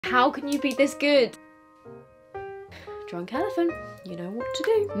how can you be this good? Drunk elephant, you know what to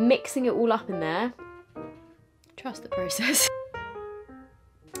do. Mixing it all up in there. Trust the process.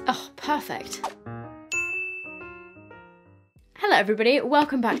 Oh, perfect. Hello everybody,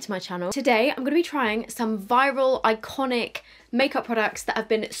 welcome back to my channel. Today I'm going to be trying some viral, iconic makeup products that have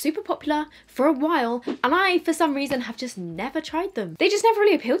been super popular for a while, and I, for some reason, have just never tried them. They just never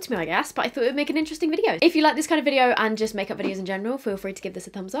really appealed to me, I guess, but I thought it would make an interesting video. If you like this kind of video and just makeup videos in general, feel free to give this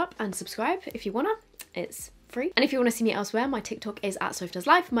a thumbs up and subscribe if you wanna. It's free. And if you want to see me elsewhere, my TikTok is at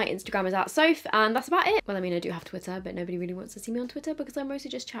SOPH, my Instagram is at SOPH, and that's about it. Well, I mean, I do have Twitter, but nobody really wants to see me on Twitter because I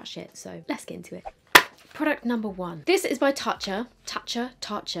mostly just chat shit, so let's get into it. Product number one. This is by Tatcha.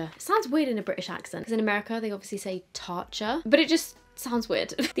 Tatcha. It sounds weird in a British accent, because in America they obviously say Tatcha, but it just sounds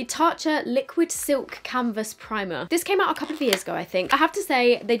weird. The Tatcha Liquid Silk Canvas Primer. This came out a couple of years ago, I think. I have to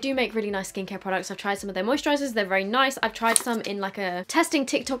say, they do make really nice skincare products. I've tried some of their moisturizers, they're very nice. I've tried some in like a testing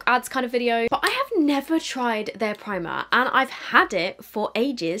TikTok ads kind of video, but I have never tried their primer, and I've had it for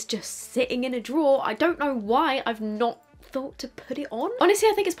ages just sitting in a drawer. I don't know why I've not thought to put it on. Honestly,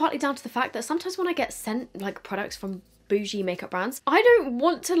 I think it's partly down to the fact that sometimes when I get sent like products from bougie makeup brands, I don't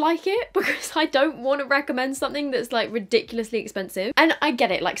want to like it because I don't want to recommend something that's like ridiculously expensive. And I get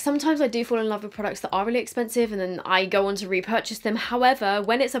it, like sometimes I do fall in love with products that are really expensive and then I go on to repurchase them. However,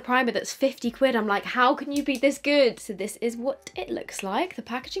 when it's a primer that's 50 quid, I'm like, how can you be this good? So this is what it looks like. The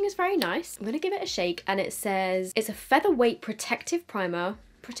packaging is very nice. I'm gonna give it a shake, and it says it's a featherweight protective primer.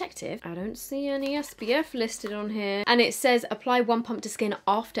 Protective? I don't see any SPF listed on here. And it says apply 1 pump to skin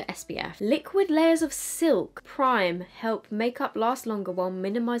after SPF. Liquid layers of silk prime help makeup last longer while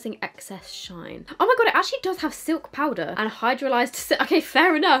minimizing excess shine. Oh my god, it actually does have silk powder and hydrolyzed silk. Okay,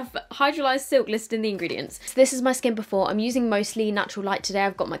 fair enough. Hydrolyzed silk listed in the ingredients. So this is my skin before. I'm using mostly natural light today.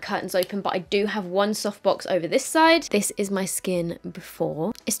 I've got my curtains open, but I do have one soft box over this side. This is my skin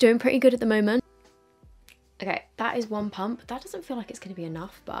before. It's doing pretty good at the moment. Okay, that is 1 pump. That doesn't feel like it's going to be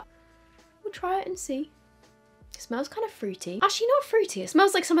enough, but we'll try it and see. It smells kind of fruity. Actually, not fruity. It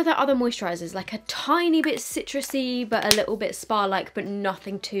smells like some of their other moisturizers, like a tiny bit citrusy, but a little bit spa-like, but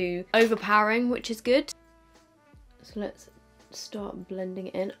nothing too overpowering, which is good. So let's start blending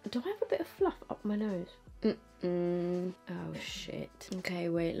it in. Do I have a bit of fluff up my nose? Oh shit. Okay,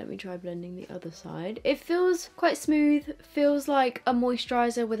 wait, let me try blending the other side. It feels quite smooth, feels like a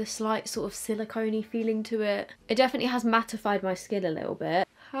moisturizer with a slight sort of silicone-y feeling to it. It definitely has mattified my skin a little bit.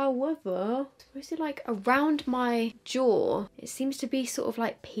 However, it's mostly like around my jaw, it seems to be sort of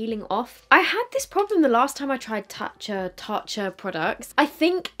like peeling off. I had this problem the last time I tried Tatcha products. I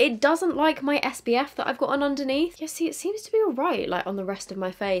think it doesn't like my SPF that I've got on underneath. Yeah, see, it seems to be alright, like on the rest of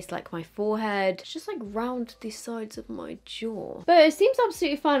my face, like my forehead. It's just like round the sides of my jaw. But it seems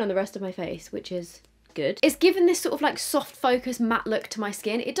absolutely fine on the rest of my face, which is good. It's given this sort of like soft focus matte look to my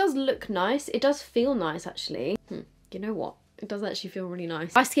skin. It does look nice. It does feel nice, actually. You know what? It does actually feel really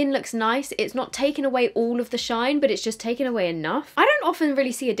nice. My skin looks nice. It's not taking away all of the shine, but it's just taking away enough. I don't often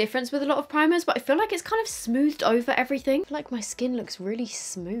really see a difference with a lot of primers, but I feel like it's kind of smoothed over everything. I feel like my skin looks really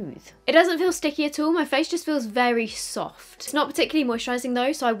smooth. It doesn't feel sticky at all. My face just feels very soft. It's not particularly moisturizing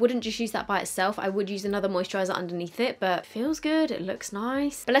though, so I wouldn't just use that by itself. I would use another moisturizer underneath it, but it feels good. It looks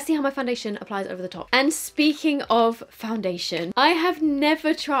nice. But let's see how my foundation applies over the top. And speaking of foundation, I have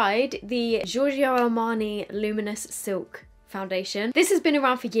never tried the Giorgio Armani Luminous Silk foundation. This has been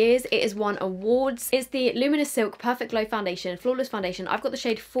around for years. It has won awards. It's the Luminous Silk Perfect Glow Foundation, Flawless Foundation. I've got the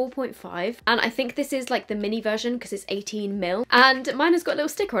shade 4.5, and I think this is like the mini version because it's 18ml. And mine has got a little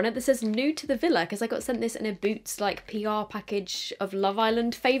sticker on it that says new to the villa, because I got sent this in a Boots like PR package of Love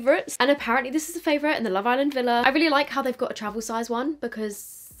Island favourites. And apparently this is a favourite in the Love Island villa. I really like how they've got a travel size one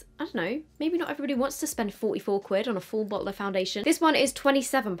because I don't know, maybe not everybody wants to spend 44 quid on a full bottle of foundation. This one is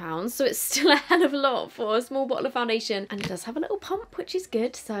 £27, so it's still a hell of a lot for a small bottle of foundation. And it does have a little pump, which is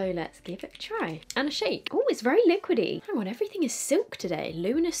good. So let's give it a try. And a shake. Oh, it's very liquidy. Hang on, everything is silk today.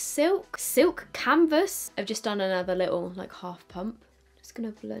 Luminous silk, silk canvas. I've just done another little like half pump. Just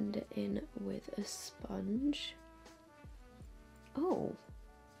gonna blend it in with a sponge. Oh.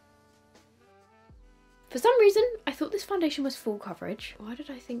 For some reason, I thought this foundation was full coverage. Why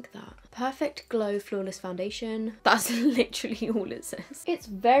did I think that? Perfect Glow Flawless Foundation. That's literally all it says. It's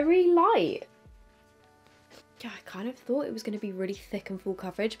very light. Yeah, I kind of thought it was going to be really thick and full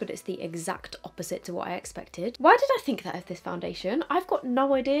coverage, but it's the exact opposite to what I expected. Why did I think that of this foundation? I've got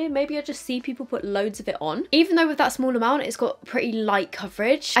no idea. Maybe I just see people put loads of it on. Even though with that small amount, it's got pretty light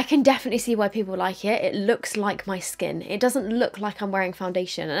coverage. I can definitely see why people like it. It looks like my skin. It doesn't look like I'm wearing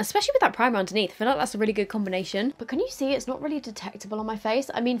foundation. And especially with that primer underneath, I feel like that's a really good combination. But can you see it's not really detectable on my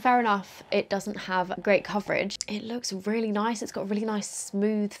face? I mean, fair enough, it doesn't have great coverage. It looks really nice. It's got a really nice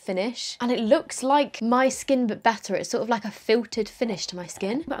smooth finish. And it looks like my skin, but better. It's sort of like a filtered finish to my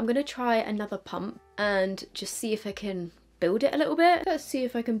skin. But I'm gonna try another pump and just see if I can build it a little bit. Let's see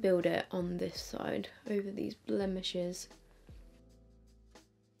if I can build it on this side over these blemishes.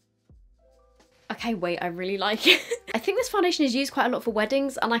 Okay, wait, I really like it. I think this foundation is used quite a lot for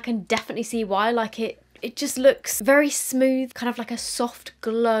weddings, and I can definitely see why. Like it just looks very smooth, kind of like a soft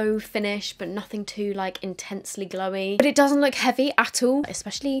glow finish, but nothing too like intensely glowy. But it doesn't look heavy at all,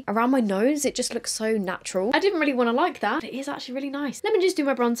 especially around my nose. It just looks so natural. I didn't really want to like that, but it is actually really nice. Let me just do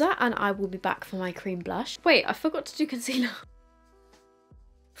my bronzer and I will be back for my cream blush. Wait, I forgot to do concealer.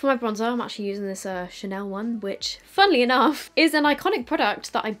 For my bronzer, I'm actually using this Chanel one, which, funnily enough, is an iconic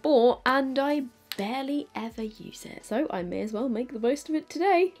product that I bought and I barely ever use it. So I may as well make the most of it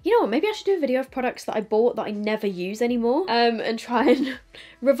today. You know what, maybe I should do a video of products that I bought that I never use anymore, and try and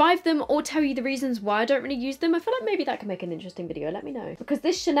revive them or tell you the reasons why I don't really use them. I feel like maybe that could make an interesting video, let me know. Because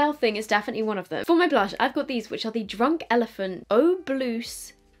this Chanel thing is definitely one of them. For my blush, I've got these, which are the Drunk Elephant Eau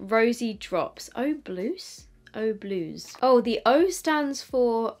Blues Rosy Drops. Eau Blues? O blues. Oh, the O stands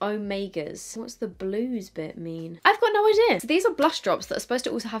for omegas. What's the blues bit mean? I've got no idea. So these are blush drops that are supposed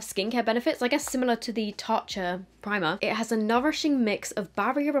to also have skincare benefits, I guess similar to the Tatcha primer. It has a nourishing mix of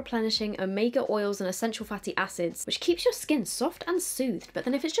barrier replenishing omega oils and essential fatty acids, which keeps your skin soft and soothed. But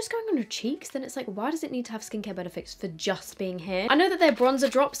then if it's just going on your cheeks, then it's like, why does it need to have skincare benefits for just being here? I know that their bronzer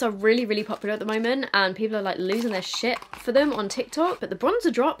drops are really, really popular at the moment, and people are like losing their shit for them on TikTok, but the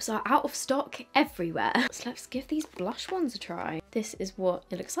bronzer drops are out of stock everywhere. So let's give these blush ones a try. This is what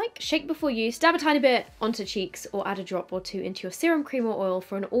it looks like. Shake before use, dab a tiny bit onto cheeks, or add a drop or two into your serum, cream or oil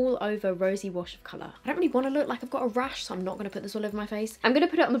for an all over rosy wash of colour. I don't really want to look like I've got a rash, so I'm not going to put this all over my face. I'm going to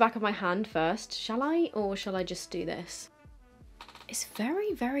put it on the back of my hand first. Shall I? Or shall I just do this? It's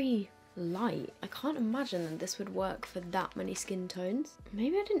very, very light. I can't imagine that this would work for that many skin tones.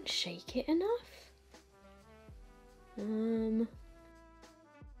 Maybe I didn't shake it enough?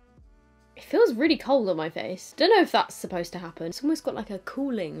 It feels really cold on my face. Don't know if that's supposed to happen. It's almost got like a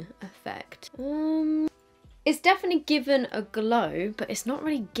cooling effect. It's definitely given a glow, but it's not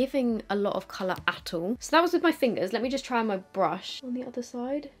really giving a lot of colour at all. So that was with my fingers. Let me just try my brush on the other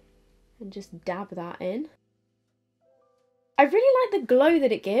side and just dab that in. I really like the glow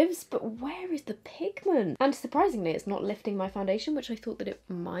that it gives, but where is the pigment? And surprisingly, it's not lifting my foundation, which I thought that it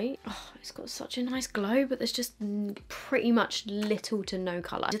might. Oh, it's got such a nice glow, but there's just pretty much little to no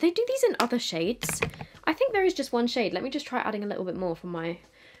colour. Do they do these in other shades? I think there is just one shade. Let me just try adding a little bit more from my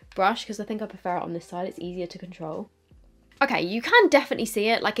brush, because I think I prefer it on this side. It's easier to control. Okay, you can definitely see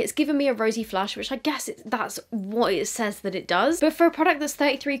it. Like, it's given me a rosy flush, which I guess that's what it says that it does. But for a product that's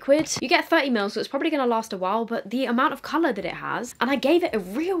 33 quid, you get 30 mils, so it's probably going to last a while. But the amount of colour that it has, and I gave it a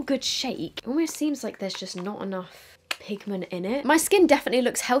real good shake, it almost seems like there's just not enough pigment in it. My skin definitely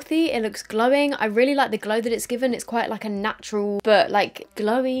looks healthy. It looks glowing. I really like the glow that it's given. It's quite like a natural but like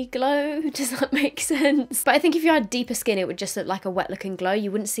glowy glow. Does that make sense? But I think if you had deeper skin, it would just look like a wet looking glow. You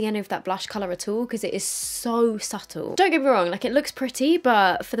wouldn't see any of that blush colour at all because it is so subtle. Don't get me wrong, like, it looks pretty,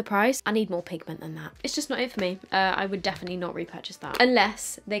 but for the price, I need more pigment than that. It's just not it for me. I would definitely not repurchase that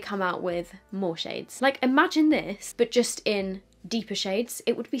unless they come out with more shades. Like, imagine this, but just in deeper shades.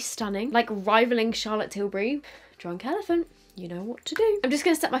 It would be stunning, like rivaling Charlotte Tilbury. Drunk Elephant, you know what to do. I'm just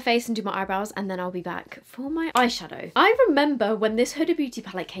gonna set my face and do my eyebrows, and then I'll be back for my eyeshadow. I remember when this Huda Beauty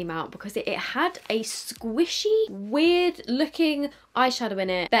palette came out because it had a squishy, weird looking eyeshadow in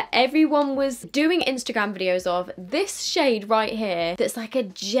it that everyone was doing Instagram videos of. This shade right here that's like a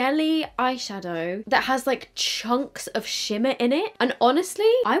jelly eyeshadow that has like chunks of shimmer in it. And honestly,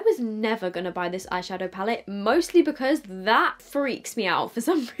 I was never gonna buy this eyeshadow palette, mostly because that freaks me out for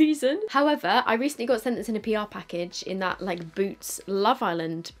some reason. However, I recently got sent this in a PR package in that like Boots Love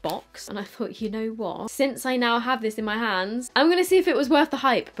Island box, and I thought, you know what, since I now have this in my hands, I'm gonna see if it was worth the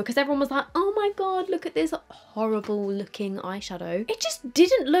hype, because everyone was like, oh my god, look at this horrible looking eyeshadow. It just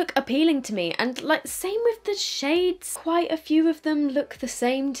didn't look appealing to me, and like same with the shades. Quite a few of them look the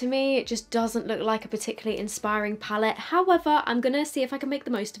same to me. It just doesn't look like a particularly inspiring palette. However, I'm gonna see if I can make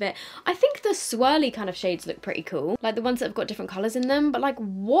the most of it. I think the swirly kind of shades look pretty cool, like the ones that have got different colours in them, but like,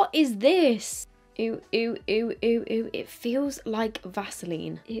 what is this? Ew, ew, ew, ew, ew. It feels like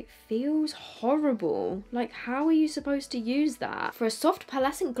Vaseline. It feels horrible. Like, how are you supposed to use that? For a soft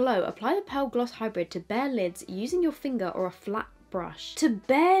pearlescent glow, apply the Pearl Gloss Hybrid to bare lids using your finger or a flat brush. To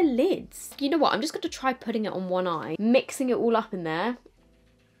bare lids? You know what? I'm just going to try putting it on one eye, mixing it all up in there,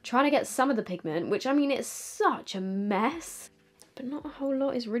 trying to get some of the pigment, which, I mean, it's such a mess. But not a whole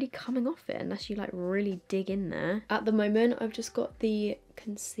lot is really coming off it unless you, like, really dig in there. At the moment, I've just got the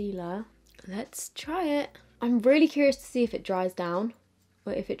concealer. Let's try it. I'm really curious to see if it dries down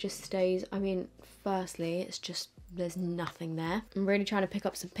or if it just stays. I mean, firstly, it's just, there's nothing there. I'm really trying to pick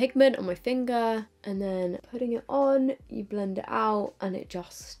up some pigment on my finger and then putting it on, you blend it out and it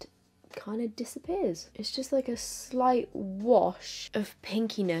just kind of disappears. It's just like a slight wash of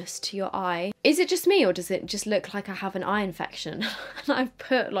pinkiness to your eye. Is it just me or does it just look like I have an eye infection? And I've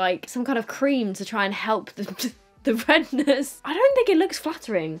put like some kind of cream to try and help the redness. I don't think it looks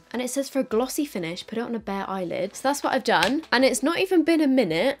flattering. And it says for a glossy finish, put it on a bare eyelid. So that's what I've done. And it's not even been a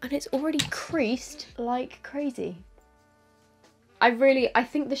minute and it's already creased like crazy. I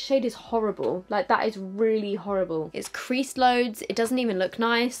think the shade is horrible. Like, that is really horrible. It's creased loads. It doesn't even look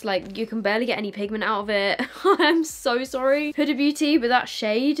nice. Like, you can barely get any pigment out of it. I'm so sorry, Huda Beauty, but that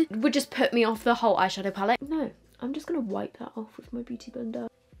shade would just put me off the whole eyeshadow palette. No, I'm just gonna wipe that off with my beauty blender.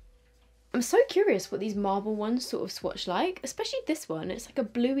 I'm so curious what these marble ones sort of swatch like, especially this one. It's like a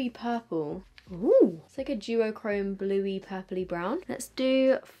bluey purple. Ooh, it's like a duochrome bluey purpley brown. Let's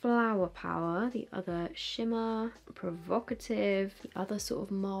do Flower Power, the other shimmer, Provocative, the other sort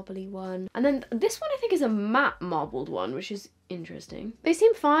of marbly one. And then this one I think is a matte marbled one, which is interesting. They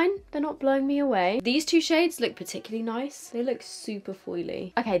seem fine. They're not blowing me away. These two shades look particularly nice. They look super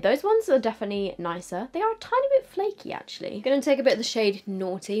foily. Okay, those ones are definitely nicer. They are a tiny bit flaky actually. I'm gonna take a bit of the shade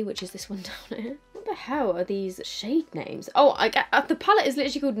Naughty, which is this one down here. What the hell are these shade names? Oh, the palette is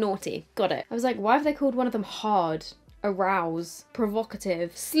literally called Naughty. Got it. I was like, why have they called one of them Hard, Arouse,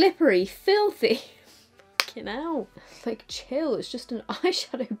 Provocative, Slippery, Filthy? Fucking hell. Like, chill. It's just an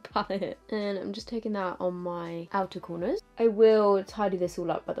eyeshadow palette. And I'm just taking that on my outer corners. I will tidy this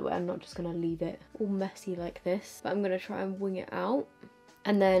all up, by the way. I'm not just going to leave it all messy like this. But I'm going to try and wing it out.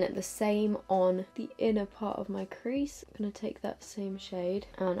 And then the same on the inner part of my crease. I'm going to take that same shade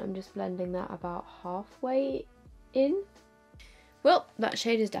and I'm just blending that about halfway in. Well, that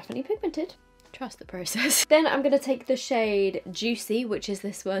shade is definitely pigmented. Trust the process. Then I'm going to take the shade Juicy, which is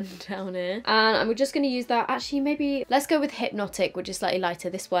this one down here. And I'm just going to use that. Actually, maybe let's go with Hypnotic, which is slightly lighter,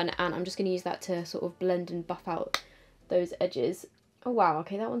 this one. And I'm just going to use that to sort of blend and buff out those edges. Oh, wow.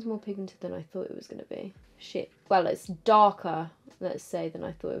 Okay, that one's more pigmented than I thought it was going to be. Shit. Well, it's darker, let's say, than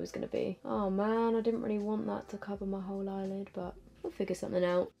I thought it was going to be. Oh, man. I didn't really want that to cover my whole eyelid, but we'll figure something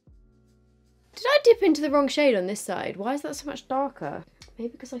out. Did I dip into the wrong shade on this side? Why is that so much darker?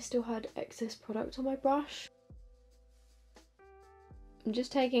 Maybe because I still had excess product on my brush. I'm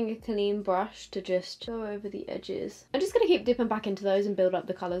just taking a clean brush to just go over the edges. I'm just going to keep dipping back into those and build up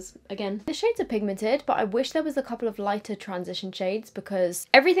the colours again. The shades are pigmented, but I wish there was a couple of lighter transition shades because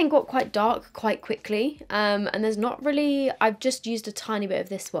everything got quite dark quite quickly. And there's not really... I've just used a tiny bit of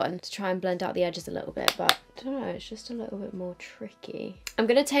this one to try and blend out the edges a little bit, but I don't know, it's just a little bit more tricky. I'm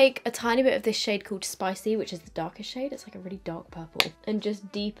going to take a tiny bit of this shade called Spicy, which is the darkest shade. It's like a really dark purple. And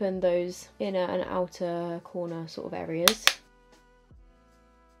just deepen those inner and outer corner sort of areas.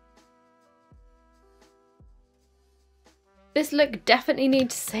 This look definitely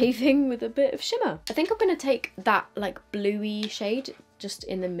needs saving with a bit of shimmer. I think I'm going to take that like bluey shade just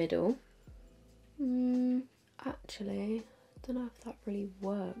in the middle. Actually, I don't know if that really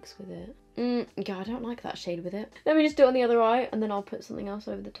works with it. Yeah, I don't like that shade with it. Let me just do it on the other eye and then I'll put something else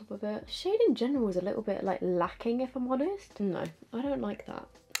over the top of it. Shade in general is a little bit like lacking, if I'm honest. No, I don't like that.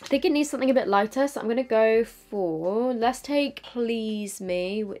 I think it needs something a bit lighter, so I'm going to go for, let's take Please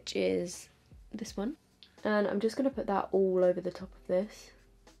Me, which is this one. And I'm just going to put that all over the top of this.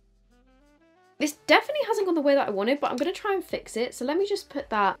 This definitely hasn't gone the way that I wanted, but I'm going to try and fix it. So let me just put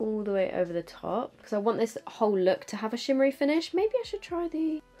that all the way over the top because I want this whole look to have a shimmery finish. Maybe I should try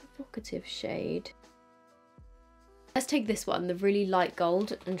the Provocative shade. Let's take this one, the really light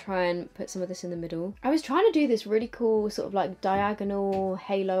gold, and try and put some of this in the middle. I was trying to do this really cool sort of like diagonal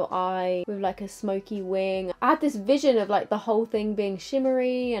halo eye with like a smoky wing. I had this vision of like the whole thing being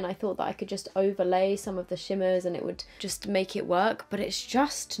shimmery and I thought that I could just overlay some of the shimmers and it would just make it work, but it's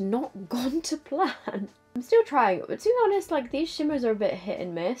just not gone to plan. I'm still trying it, but to be honest, like these shimmers are a bit hit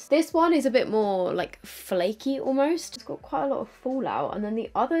and miss. This one is a bit more like flaky almost. It's got quite a lot of fallout, and then the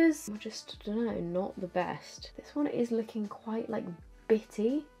others are just, I don't know, not the best. This one is looking quite like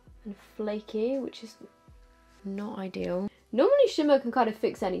bitty and flaky, which is not ideal. Normally shimmer can kind of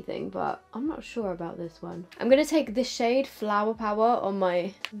fix anything, but I'm not sure about this one. I'm going to take this shade, Flower Power, on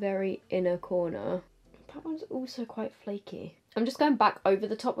my very inner corner. That one's also quite flaky. I'm just going back over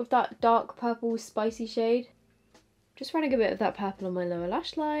the top of that dark purple spicy shade. Just running a bit of that purple on my lower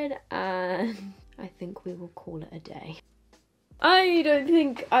lash line, and I think we will call it a day. I don't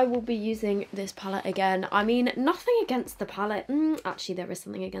think I will be using this palette again. I mean, nothing against the palette. Actually, there is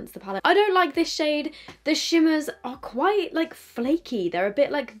something against the palette. I don't like this shade. The shimmers are quite, like, flaky. They're a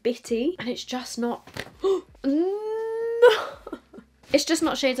bit, like, bitty. And it's just not... It's just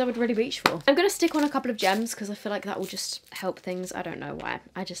not shades I would really reach for. I'm going to stick on a couple of gems because I feel like that will just help things. I don't know why.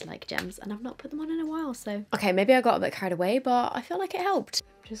 I just like gems and I've not put them on in a while, so... Okay, maybe I got a bit carried away, but I feel like it helped.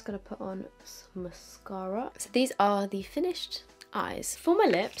 I'm just going to put on some mascara. So these are the finished eyes. For my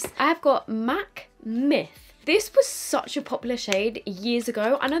lips, I've got MAC Myth. This was such a popular shade years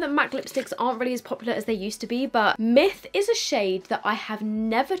ago. I know that MAC lipsticks aren't really as popular as they used to be, but Myth is a shade that I have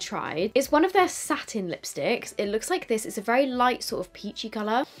never tried. It's one of their satin lipsticks. It looks like this. It's a very light sort of peachy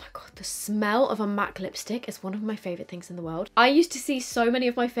colour. Oh my god, the smell of a MAC lipstick is one of my favourite things in the world. I used to see so many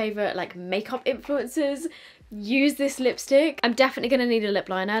of my favourite like makeup influencers use this lipstick. I'm definitely going to need a lip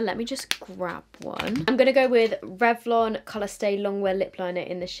liner. Let me just grab one. I'm going to go with Revlon Colour Stay Longwear Lip Liner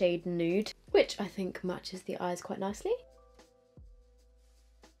in the shade Nude, which I think matches the eyes quite nicely.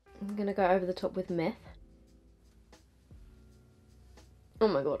 I'm going to go over the top with Myth. Oh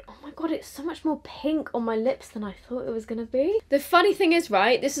my god, it's so much more pink on my lips than I thought it was going to be. The funny thing is,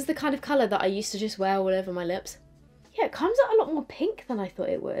 right, this is the kind of colour that I used to just wear all over my lips. Yeah, it comes out a lot more pink than I thought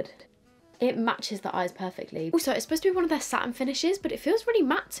it would. It matches the eyes perfectly. Also, it's supposed to be one of their satin finishes, but it feels really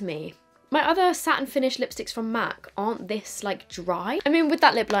matte to me. My other satin finish lipsticks from MAC aren't this like dry. I mean, with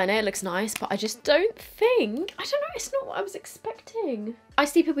that lip liner, it looks nice, but I just don't think, I don't know, it's not what I was expecting. I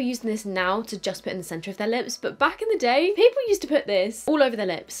see people using this now to just put in the centre of their lips, but back in the day, people used to put this all over their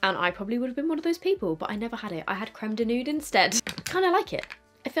lips, and I probably would have been one of those people, but I never had it. I had creme de nude instead. Kind of like it.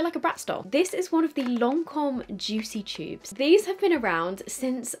 I feel like a Bratz doll. This is one of the Lancome Juicy Tubes. These have been around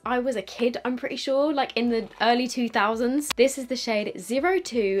since I was a kid, I'm pretty sure, like in the early 2000s. This is the shade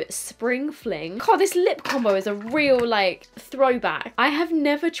 02 Spring Fling. God, this lip combo is a real like throwback. I have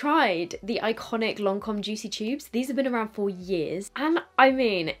never tried the iconic Lancome Juicy Tubes. These have been around for years. And I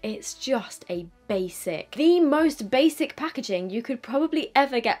mean, it's just a the most basic packaging you could probably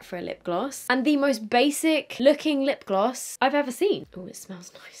ever get for a lip gloss, and the most basic looking lip gloss I've ever seen. Oh, it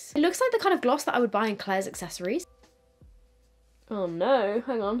smells nice. It looks like the kind of gloss that I would buy in Claire's Accessories. Oh no,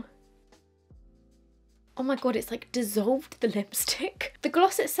 hang on. Oh my god, it's like dissolved the lipstick. The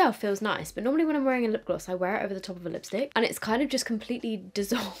gloss itself feels nice, but normally when I'm wearing a lip gloss, I wear it over the top of a lipstick, and it's kind of just completely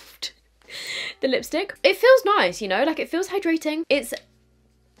dissolved the lipstick. It feels nice, you know, like it feels hydrating. It's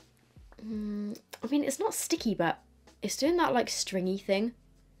I mean, it's not sticky, but it's doing that like stringy thing.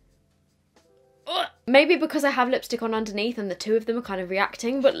 Ugh. Maybe because I have lipstick on underneath and the two of them are kind of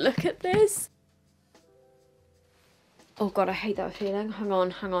reacting, but look at this. Oh god, I hate that feeling. Hang on,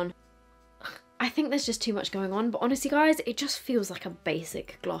 hang on. I think there's just too much going on, but honestly guys, it just feels like a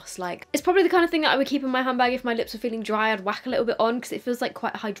basic gloss. Like, it's probably the kind of thing that I would keep in my handbag if my lips were feeling dry. I'd whack a little bit on because it feels like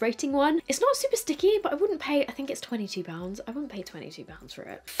quite a hydrating one. It's not super sticky, but I wouldn't pay, I think it's £22. I wouldn't pay £22 for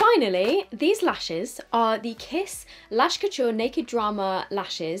it. Finally, these lashes are the Kiss Lash Couture Naked Drama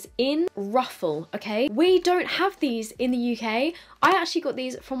lashes in Ruffle, okay? We don't have these in the UK. I actually got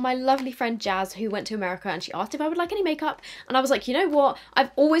these from my lovely friend Jazz, who went to America, and she asked if I would like any makeup, and I was like, you know what? I've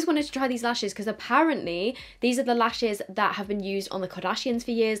always wanted to try these lashes because apparently these are the lashes that have been used on the Kardashians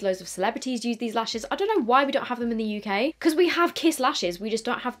for years. Loads of celebrities use these lashes. I don't know why we don't have them in the UK, because we have Kiss lashes, we just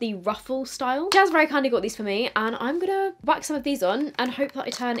don't have the Ruffle style. Jazz very kindly got these for me, and I'm gonna whack some of these on and hope that I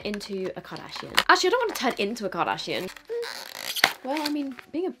turn into a Kardashian. Actually, I don't want to turn into a Kardashian. Well, I mean,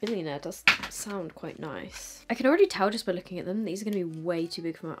 being a billionaire does sound quite nice. I can already tell just by looking at them, these are going to be way too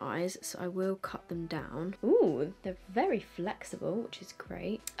big for my eyes, so I will cut them down. Ooh, they're very flexible, which is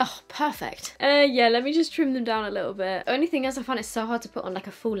great. Oh, perfect. Yeah, let me just trim them down a little bit. Only thing is, I find it so hard to put on like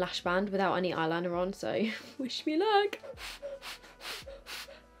a full lash band without any eyeliner on, so wish me luck.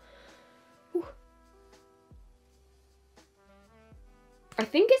 Ooh. I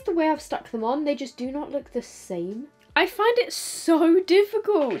think it's the way I've stuck them on, they just do not look the same. I find it so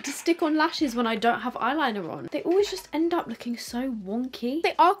difficult to stick on lashes when I don't have eyeliner on. They always just end up looking so wonky.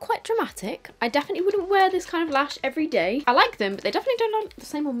 They are quite dramatic. I definitely wouldn't wear this kind of lash every day. I like them, but they definitely don't look the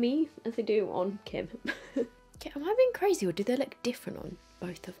same on me as they do on Kim. Okay, am I being crazy, or do they look different on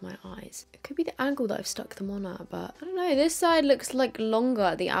both of my eyes? It could be the angle that I've stuck them on at, but I don't know. This side looks like longer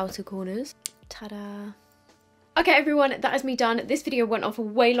at the outer corners. Ta-da. Okay everyone, that is me done. This video went on for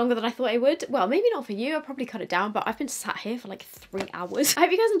way longer than I thought it would. Well, maybe not for you, I'll probably cut it down, but I've been sat here for like 3 hours. I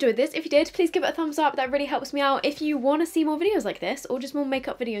hope you guys enjoyed this. If you did, please give it a thumbs up. That really helps me out. If you want to see more videos like this, or just more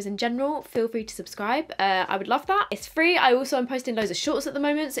makeup videos in general, feel free to subscribe. I would love that. It's free. I also am posting loads of shorts at the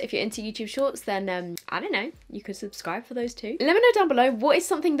moment, so if you're into YouTube shorts, then I don't know, you could subscribe for those too. Let me know down below what is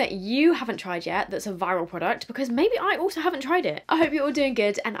something that you haven't tried yet that's a viral product, because maybe I also haven't tried it. I hope you're all doing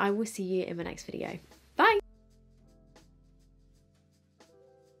good, and I will see you in my next video.